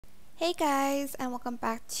Hey guys, and welcome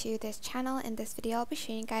back to this channel. In this video I'll be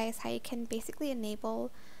showing you guys how you can basically enable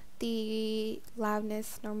the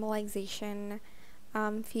loudness normalization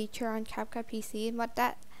feature on CapCut PC. And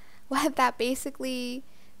what that basically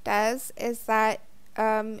does is that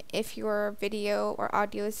if your video or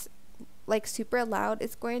audio is like super loud,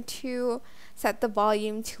 it's going to set the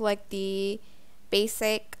volume to like the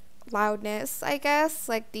basic loudness, I guess,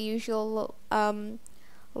 like the usual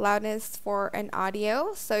loudness for an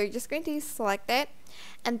audio. So you're just going to select it,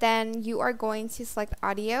 and then you are going to select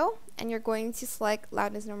audio, and you're going to select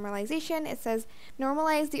loudness normalization. It says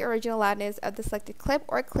normalize the original loudness of the selected clip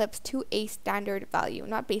or clips to a standard value,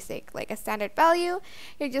 not basic, like a standard value.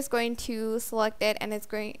 You're just going to select it, and it's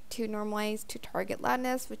going to normalize to target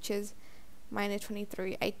loudness, which is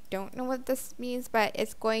 -23. I don't know what this means, but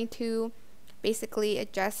it's going to basically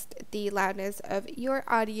adjust the loudness of your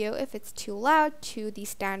audio if it's too loud to the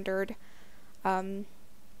standard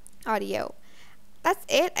audio. That's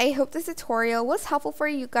it. I hope this tutorial was helpful for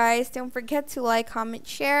you guys. Don't forget to like, comment,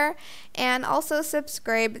 share, and also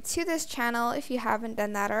subscribe to this channel if you haven't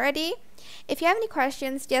done that already. If you have any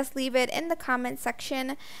questions, just leave it in the comment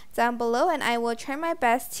section down below, and I will try my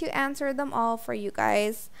best to answer them all for you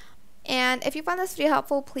guys. And if you found this video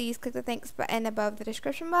helpful, please click the thanks button above the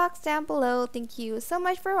description box down below. Thank you so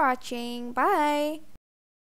much for watching. Bye!